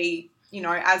might be,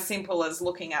 as simple as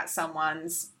looking at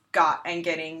someone's gut and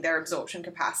getting their absorption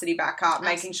capacity back up,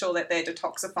 making sure that they're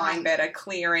detoxifying better,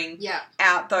 clearing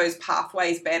out those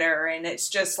pathways better, and it's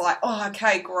just like, oh,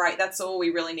 okay, great, that's all we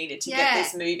really needed to get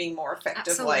this moving more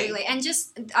effectively. Absolutely. And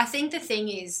just, I think the thing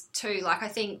is too, like I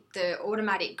think the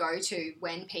automatic go-to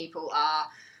when people are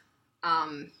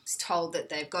told that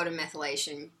they've got a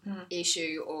methylation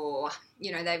issue, or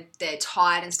they're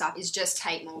tired and stuff, is just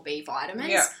take more B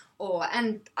vitamins.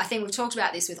 And I think we've talked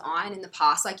about this with iron in the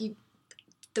past, like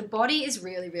the body is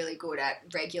really, really good at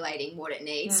regulating what it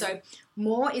needs. So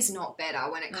more is not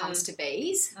better when it comes to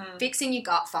bees. Fixing your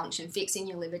gut function, fixing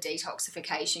your liver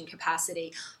detoxification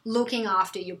capacity, looking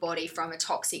after your body from a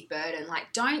toxic burden.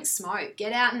 Like, don't smoke.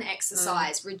 Get out and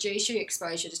exercise. Reduce your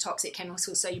exposure to toxic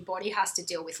chemicals so your body has to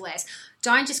deal with less.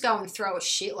 Don't just go and throw a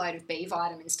shitload of B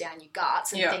vitamins down your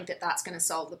guts and think that that's going to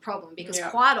solve the problem. Because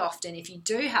quite often, if you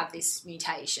do have this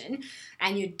mutation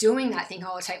and you're doing that thing,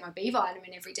 I'll take my B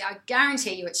vitamin every day, I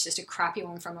guarantee you it's just a crappy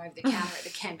one from over the counter at the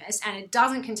chemist, and it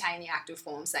doesn't contain the active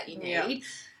forms that you need.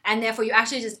 And therefore you're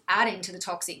actually just adding to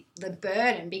the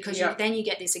burden, because then you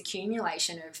get this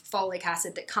accumulation of folic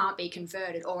acid that can't be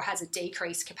converted, or has a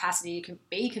decreased capacity to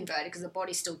be converted because the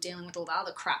body's still dealing with all the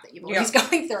other crap that your body's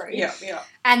going through.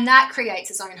 And that creates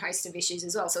its own host of issues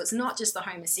as well. So it's not just the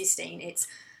homocysteine, it's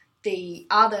the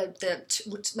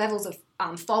levels of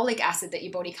folic acid that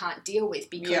your body can't deal with,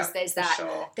 because there's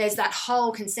that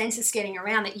whole consensus getting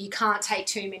around that you can't take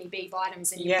too many B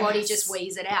vitamins and your body just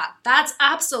wheezes it out. That's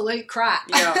absolute crap.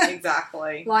 Yeah,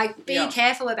 exactly. Like, be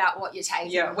careful about what you're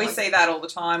taking. Yeah, we see that all the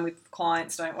time with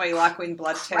clients, don't we? Like in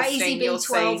blood testing, crazy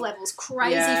B12 levels,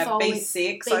 crazy folic.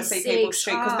 B6, I see people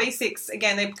shoot, because B6,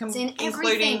 again, they're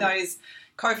including those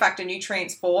cofactor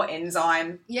nutrients for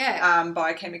enzyme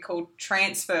biochemical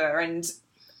transfer, and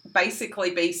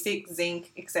basically B6,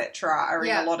 zinc, etc. are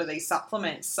in a lot of these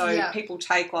supplements. So people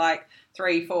take like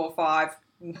 3, 4, 5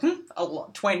 a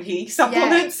lot, 20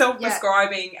 supplements,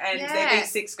 self-prescribing, and their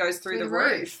B6 goes through the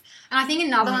roof. And I think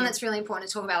another one that's really important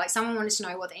to talk about, like someone wanted to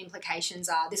know what the implications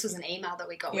are. This was an email that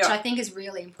we got, which I think is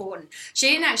really important. She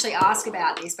didn't actually ask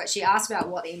about this, but she asked about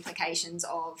what the implications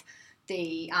of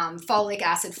the folic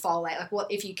acid, folate, like what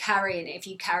if you carry an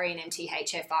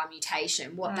MTHFR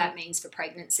mutation, what that means for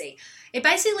pregnancy. It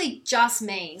basically just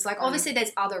means, like obviously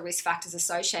there's other risk factors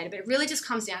associated, but it really just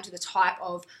comes down to the type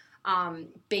of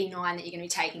B9 that you're going to be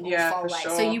taking, or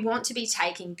folate. So you want to be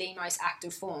taking the most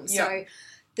active form. So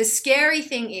the scary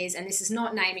thing is, and this is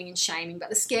not naming and shaming, but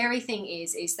the scary thing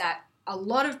is that a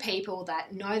lot of people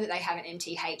that know that they have an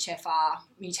MTHFR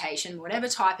mutation, whatever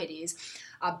type it is,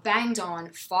 are banged on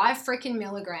 5 freaking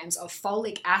milligrams of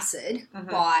folic acid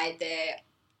by their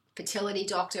fertility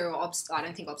doctor, or I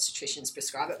don't think obstetricians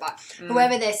prescribe it, but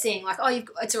whoever they're seeing, like,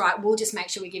 it's all right, we'll just make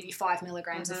sure we give you 5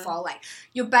 milligrams of folate.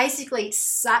 You're basically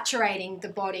saturating the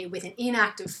body with an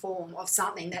inactive form of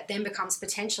something that then becomes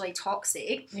potentially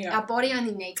toxic. Our body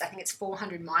only needs, I think it's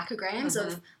 400 micrograms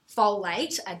of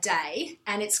folate a day,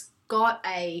 and it's got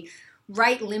a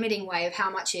rate limiting way of how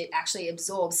much it actually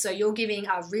absorbs. So you're giving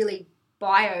a really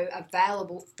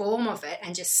bioavailable form of it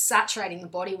and just saturating the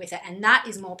body with it, and that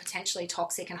is more potentially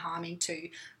toxic and harming to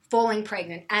falling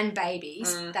pregnant and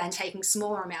babies than taking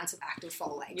smaller amounts of active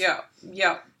folate.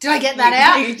 Did I get that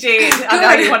out? You did. I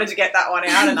know you wanted to get that one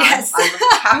out, and I'm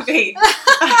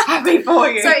happy for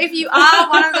you. So if you are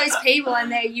one of those people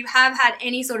and you have had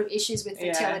any sort of issues with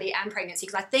fertility and pregnancy,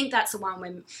 because I think that's the one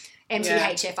when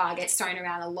MTHFR gets thrown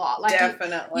around a lot. Like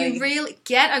definitely. You really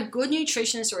get a good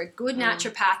nutritionist or a good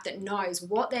naturopath that knows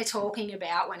what they're talking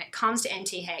about when it comes to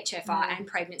MTHFR and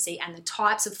pregnancy, and the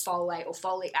types of folate or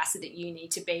folic acid that you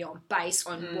need to be on based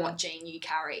on what gene you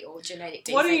carry or genetic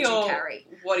defect you carry.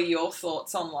 What are your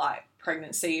thoughts on like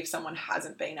pregnancy if someone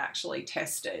hasn't been actually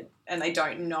tested and they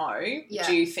don't know?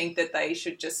 Do you think that they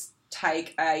should just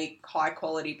take a high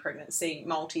quality pregnancy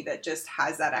multi that just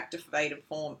has that activated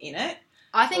form in it?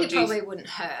 I think it probably wouldn't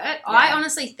hurt. I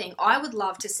honestly think I would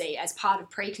love to see, as part of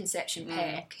preconception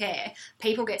care,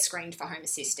 people get screened for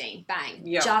homocysteine. Bang.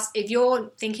 Just if you're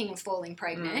thinking of falling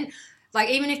pregnant, like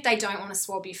even if they don't want to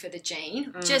swab you for the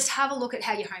gene, just have a look at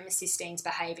how your homocysteine's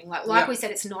behaving. Like we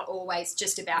said, it's not always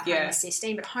just about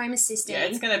homocysteine, but homocysteine. Yeah,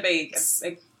 it's going to be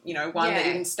one that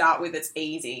you can start with that's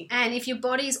easy. And if your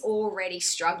body's already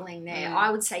struggling there,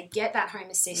 I would say get that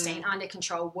homocysteine under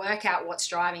control, work out what's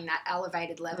driving that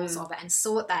elevated levels of it, and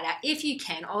sort that out if you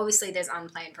can. Obviously, there's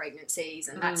unplanned pregnancies,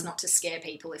 and that's not to scare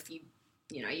people if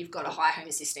you've got a high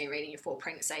homocysteine reading, your full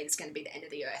pregnancy, it's going to be the end of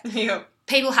the earth.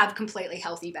 People have completely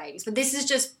healthy babies, but this is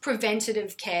just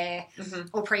preventative care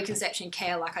or preconception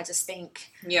care. Like, I just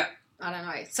think... I don't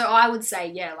know. So I would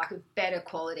say, like a better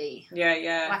quality.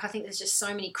 Like, I think there's just so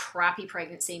many crappy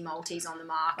pregnancy multis on the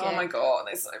market. Oh my God,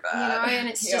 they're so bad. And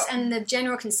it's just, and the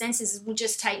general consensus is we'll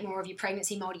just take more of your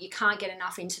pregnancy multi. You can't get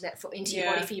enough into your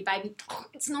body for your baby.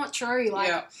 It's not true.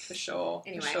 Like, for sure.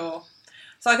 Anyway. For sure.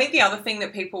 So I think the other thing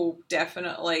that people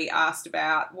definitely asked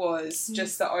about was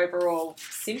just the overall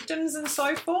symptoms and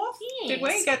so forth. Yes. Did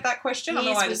we get that question? Or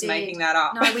am I just making that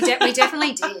up? No, we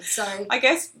definitely did. So I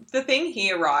guess the thing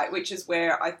here, right, which is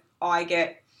where I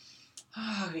get,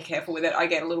 be careful with it, I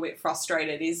get a little bit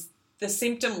frustrated, is the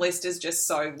symptom list is just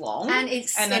so long.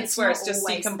 And that's where it's just,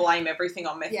 you can blame everything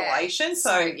on methylation.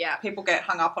 So people get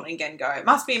hung up on it again and go, it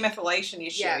must be a methylation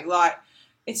issue. Like,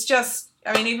 it's just...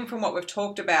 I mean, even from what we've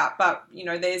talked about, but,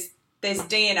 there's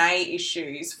DNA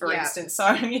issues, for instance.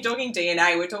 So when you're talking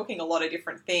DNA, we're talking a lot of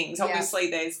different things.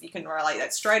 Obviously, you can relate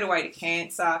that straight away to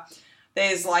cancer.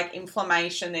 There's, like,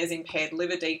 inflammation. There's impaired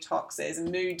liver detox. There's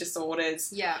mood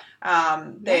disorders.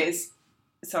 There's...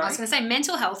 Sorry. I was going to say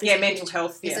mental health is a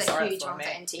huge one for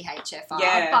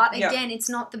MTHFR. But again, it's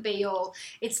not the be-all.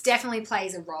 It definitely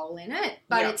plays a role in it,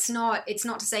 but it's not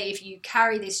to say if you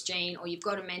carry this gene or you've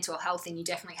got a mental health thing, you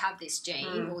definitely have this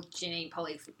gene or gene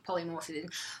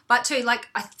polymorphism. But too, like,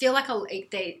 I feel like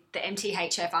the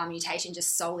MTHFR mutation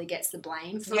just solely gets the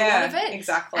blame for a lot of it.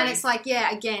 Exactly. And it's like,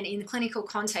 again, in the clinical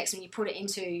context, when you put it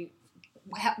into...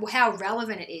 how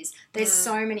relevant it is. There's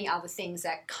so many other things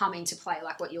that come into play,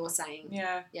 like what you're saying.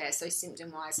 So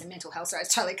symptom-wise and mental health. Sorry, I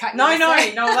was totally cutting you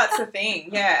off. No, that's the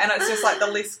thing. And it's just like the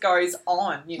list goes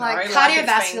on, Like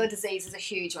cardiovascular disease is a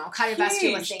huge one.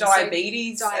 Cardiovascular things.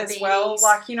 Diabetes as well.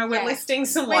 Like, we're listing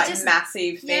some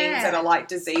massive things that are like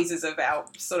diseases of our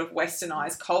sort of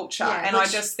westernised culture. And I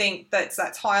just think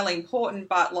that's highly important,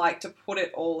 but like to put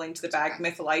it all into the bag,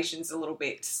 methylation's a little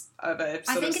bit of a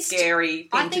sort of scary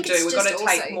thing to do. We've got to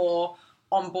take more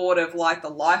on board of like the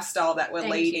lifestyle that we're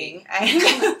leading, and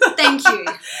thank you,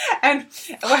 and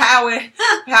how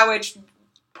we're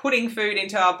putting food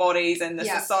into our bodies and the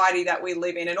Yeah. society that we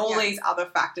live in and all Yeah. these other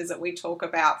factors that we talk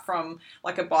about from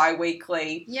like a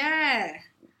bi-weekly,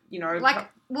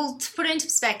 Well, to put it into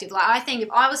perspective, like I think if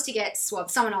I was to get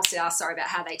swabbed, someone else did ask, sorry, about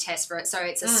how they test for it. So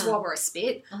it's a swab or a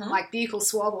spit, like buccal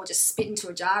swab, or just spit into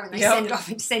a jar and they send it off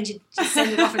and send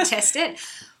it off and test it.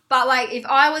 But like if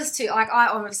I was to, like I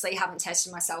obviously haven't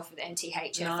tested myself with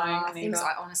MTHFR, things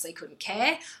I honestly couldn't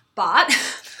care. But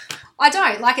I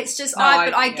don't. Like it's just,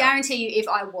 I guarantee you if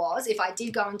I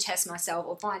did go and test myself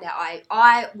or find out,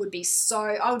 I would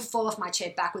fall off my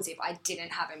chair backwards if I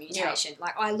didn't have a mutation.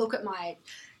 Like I look at my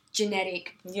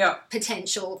genetic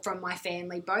potential from my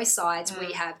family, both sides.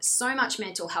 We have so much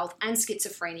mental health and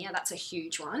schizophrenia. That's a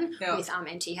huge one with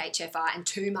MTHFR and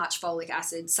too much folic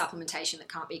acid supplementation that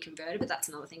can't be converted, but that's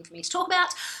another thing for me to talk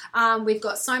about. We've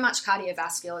got so much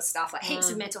cardiovascular stuff, like heaps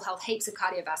of mental health, heaps of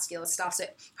cardiovascular stuff. So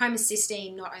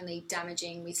homocysteine not only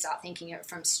damaging, we start thinking it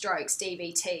from strokes,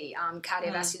 DVT,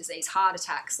 cardiovascular disease, heart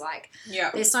attacks. Like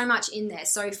there's so much in there.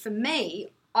 So for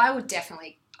me, I would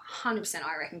definitely 100%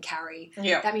 I reckon carry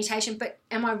that mutation, but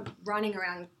am I running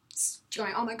around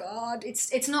going, oh my God,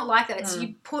 it's not like that. It's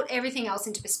you put everything else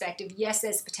into perspective. Yes,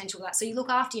 there's the potential for that. So you look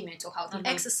after your mental health, you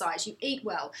exercise, you eat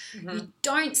well, you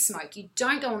don't smoke, you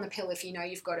don't go on the pill if you know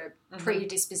you've got a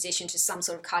predisposition to some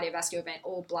sort of cardiovascular event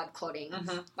or blood clotting.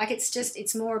 Like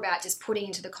it's more about just putting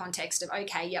into the context of,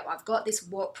 okay, I've got this,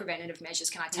 what preventative measures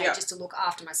can I take just to look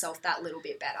after myself that little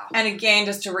bit better? And again,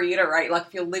 just to reiterate, like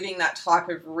if you're living that type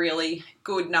of really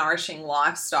good, nourishing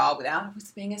lifestyle without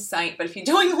always being a saint, but if you're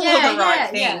doing all of the right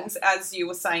things, as you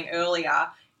were saying earlier,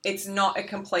 it's not a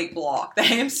complete block. The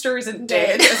hamster isn't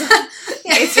dead.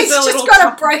 It's just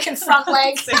got a broken front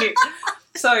leg.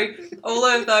 So all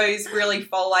of those really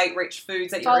folate-rich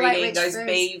foods that you're eating, those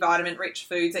B vitamin-rich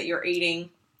foods that you're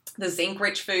eating, the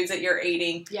zinc-rich foods that you're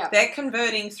eating, they're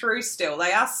converting through still.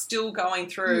 They are still going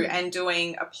through and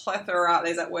doing a plethora,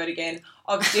 there's that word again,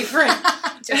 of different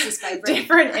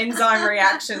enzyme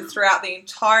reactions throughout the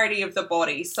entirety of the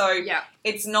body. So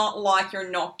it's not like you're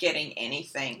not getting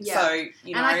anything. So,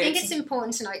 and I think it's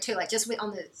important to note too, like just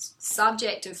on the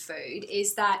subject of food,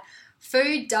 is that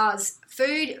food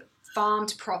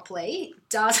farmed properly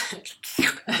does food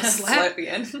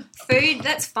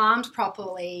that's farmed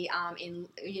properly in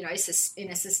a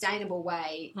sustainable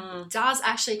way does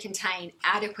actually contain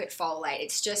adequate folate.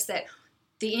 It's just that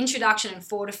the introduction and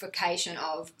fortification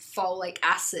of folic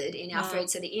acid in our food,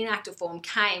 so the inactive form,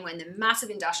 came when the massive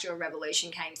industrial revolution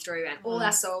came through and all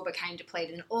our soil became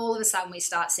depleted, and all of a sudden we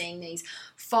start seeing these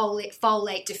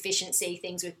folate deficiency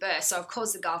things with birth. So of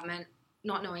course the government,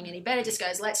 not knowing any better, just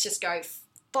goes, let's just go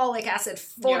folic acid,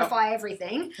 fortify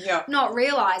everything, not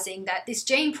realising that this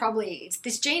gene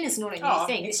is not a new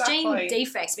thing. This gene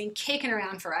defect's been kicking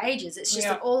around for ages. It's just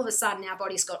that all of a sudden our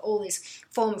body's got all this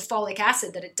form of folic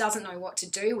acid that it doesn't know what to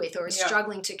do with or is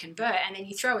struggling to convert, and then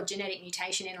you throw a genetic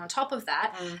mutation in on top of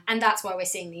that, and that's why we're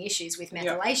seeing the issues with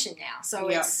methylation now. So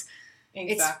it's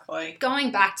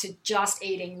going back to just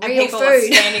eating real food. And people are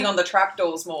standing on the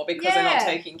trapdoors more because they're not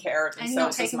taking care of themselves. And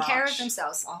not taking care of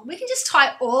themselves. Oh, we can just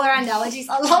tie all our analogies.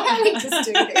 I love how we just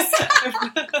do this.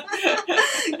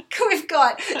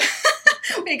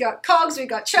 we got cogs, we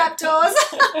got trapdoors.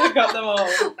 We got them all.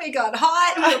 We got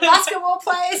height, we got basketball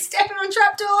players stepping on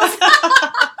trapdoors.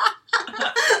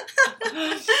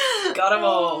 Got them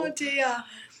all. Oh dear.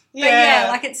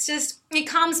 But it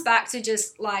comes back to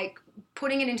just like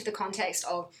putting it into the context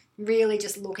of really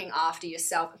just looking after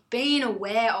yourself, being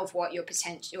aware of what your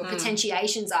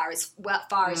potentiations are as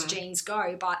far as genes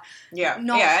go, but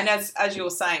and as you were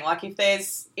saying, like if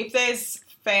there's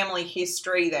family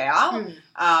history there,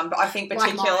 but I think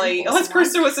particularly, as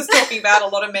Krista was just talking about, a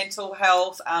lot of mental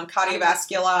health,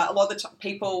 cardiovascular, a lot of the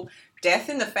people, death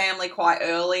in the family quite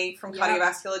early from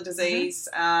cardiovascular disease,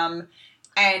 and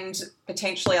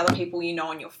potentially other people in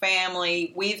your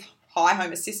family with high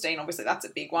homocysteine, obviously that's a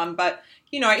big one. But,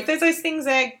 if there's those things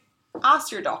there,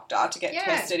 ask your doctor to get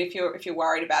tested if you're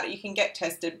worried about it. You can get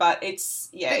tested, but it's,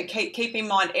 keep in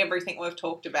mind everything we've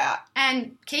talked about.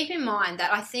 And keep in mind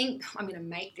that I think, I'm going to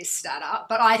make this stat up,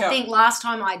 but I think last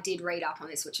time I did read up on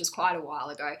this, which was quite a while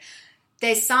ago,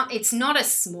 it's not a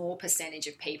small percentage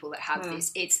of people that have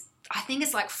this. I think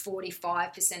it's like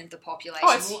 45% of the population.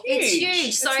 Oh, it's huge. It's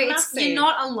huge. So you're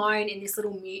not alone in this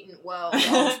little mutant world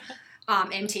of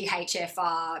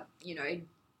MTHFR,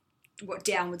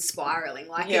 downward spiraling.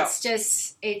 Like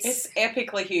it's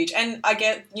epically huge. And I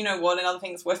get, another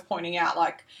thing that's worth pointing out,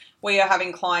 like we are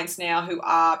having clients now who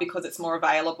are, because it's more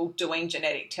available, doing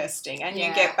genetic testing, and you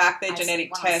get back their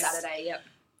genetic tests. On Saturday,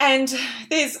 and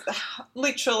there's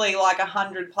literally like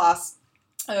 100 plus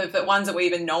the ones that we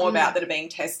even know about that are being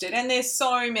tested. And there's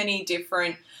so many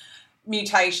different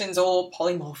mutations or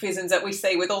polymorphisms that we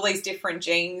see with all these different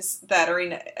genes that are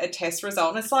in a test result,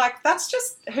 and it's like, that's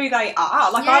just who they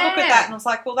are. Like, I look at that and I was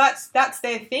like, well, that's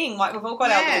their thing. Like, we've all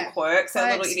got our little quirks,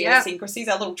 our little idiosyncrasies,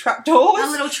 our little trapdoors. Our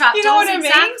little trapdoors, you know what I mean?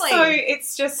 exactly. So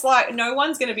it's just like, no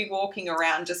one's going to be walking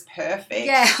around just perfect.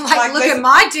 Yeah, like look at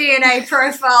my DNA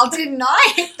profile, didn't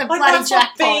I hit the bloody that's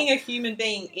jackpot? What being a human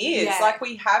being is. Yeah. Like,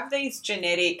 we have these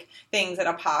genetic things that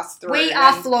are passed through. We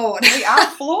are flawed. We are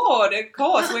flawed, of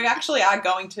course. We actually are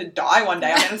going to die one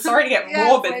day. I mean, I'm sorry to get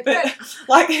morbid, but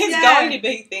like, there's going to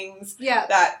be things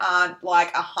that aren't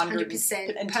like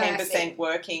 110% and 10%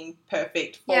 working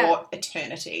perfect for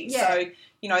eternity. Yeah. So,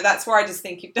 you know, that's where I just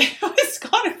think it's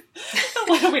kind of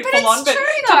a little bit full on, but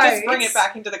to just bring it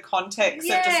back into the context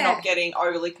of just not getting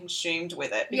overly consumed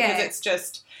with it, because it's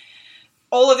just,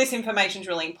 all of this information is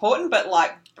really important, but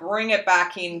like, bring it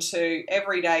back into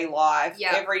everyday life,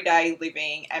 everyday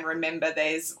living, and remember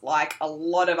there's like a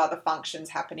lot of other functions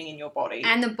happening in your body.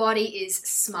 And the body is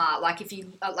smart. Like, if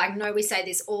you, like, no, we say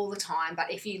this all the time,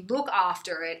 but if you look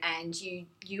after it and you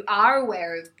are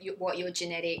aware of what your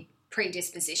genetic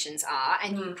predispositions are,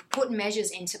 and you put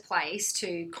measures into place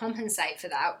to compensate for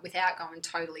that without going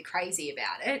totally crazy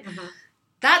about it,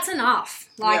 that's enough.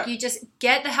 Like, you just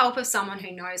get the help of someone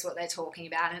who knows what they're talking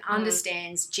about and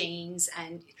understands genes,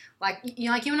 and like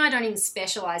you and I don't even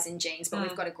specialize in genes, but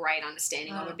we've got a great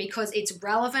understanding of it, because it's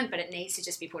relevant, but it needs to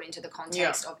just be put into the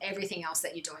context of everything else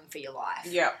that you're doing for your life.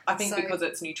 Yeah, I think because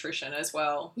it's nutrition as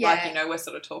well. Yeah. Like, you know, we're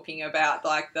sort of talking about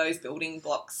like those building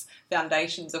blocks,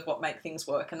 foundations of what make things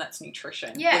work, and that's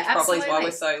nutrition. Yeah, which probably is why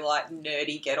we're so like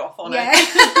nerdy, get off on it.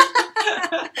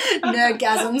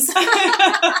 Nerdgasms.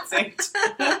 That's it.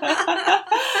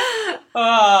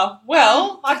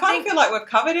 Well, I kind of feel like we've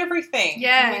covered everything.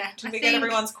 Yeah. Did we get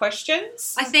everyone's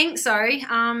questions? I think so.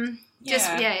 I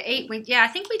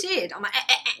think we did. I'm like,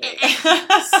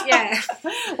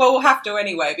 Well, we'll have to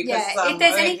anyway, because if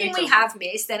there's anything we have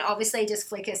missed, then obviously just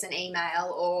flick us an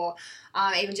email, or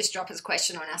even just drop us a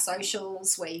question on our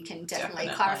socials where you can definitely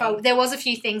clarify. There was a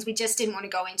few things we just didn't want to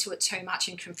go into it too much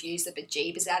and confuse the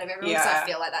bejeebers out of everyone, so I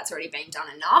feel like that's already been done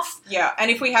enough. Yeah, and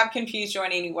if we have confused you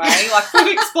in any way, like,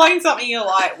 we've explained something, you're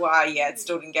like, well,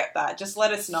 still didn't get that, just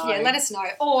let us know. Yeah, let us know.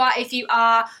 Or if you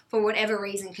are, for whatever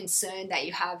reason, concerned that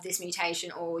you have this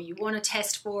mutation, or you want to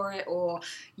test for it, or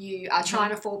you are trying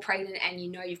to fall pregnant and you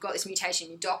know you've got this mutation,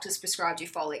 your doctor's prescribed you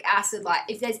folic acid, like,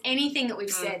 if there's anything that we've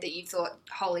said that you thought,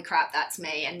 holy crap, that's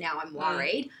me, and now I'm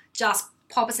worried, just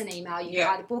pop us an email. You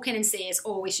can either book in and see us,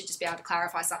 or we should just be able to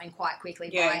clarify something quite quickly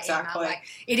via email. Like,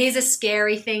 it is a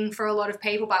scary thing for a lot of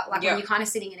people, but like when you're kind of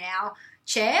sitting in our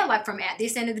chair, like from at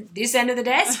this end of the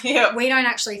desk, we don't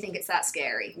actually think it's that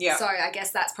scary. So I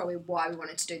guess that's probably why we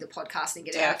wanted to do the podcast and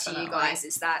get it out to you guys,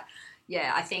 is that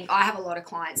I think I have a lot of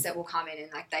clients that will come in and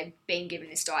like they've been given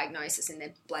this diagnosis and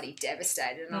they're bloody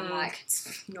devastated, and I'm like,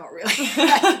 it's not really.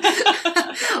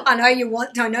 I know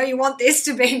you want this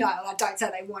to be, no, I don't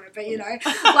say they want it, but you know,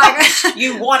 like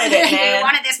you wanted it, man. You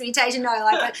wanted this mutation, no,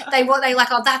 like, but they like,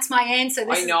 oh, that's my answer.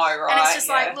 I know, right? And it's just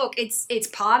like, look, it's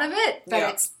part of it,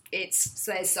 but it's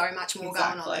there's so much more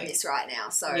going on than this right now.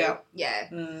 So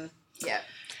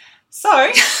So,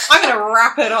 I'm going to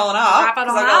wrap it on up. I've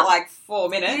got like 4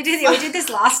 minutes. We did this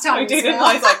last time. We did it.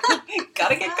 I was like,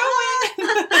 gotta get going.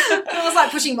 I was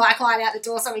like pushing my client out the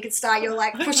door so we could start. You're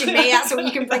like pushing me out so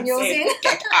you can bring yours in.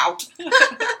 Get out.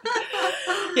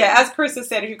 As Carissa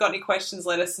said, if you've got any questions,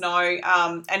 let us know.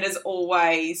 And as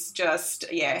always, just,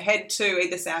 head to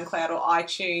either SoundCloud or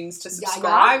iTunes to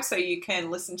subscribe so you can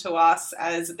listen to us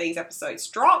as these episodes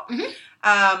drop.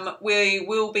 We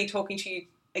will be talking to you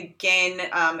again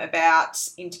about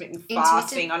intermittent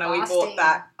fasting. I know we brought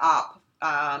that up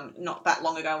not that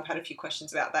long ago. We've had a few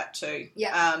questions about that too.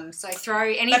 So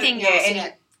throw anything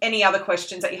else. Any other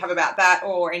questions that you have about that,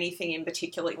 or anything in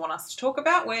particular you want us to talk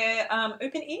about, we're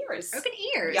open ears. Open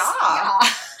ears. Yeah.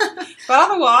 But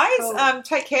otherwise,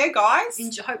 take care, guys.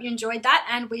 Hope you enjoyed that,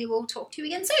 and we will talk to you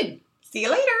again soon. See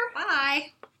you later.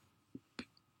 Bye.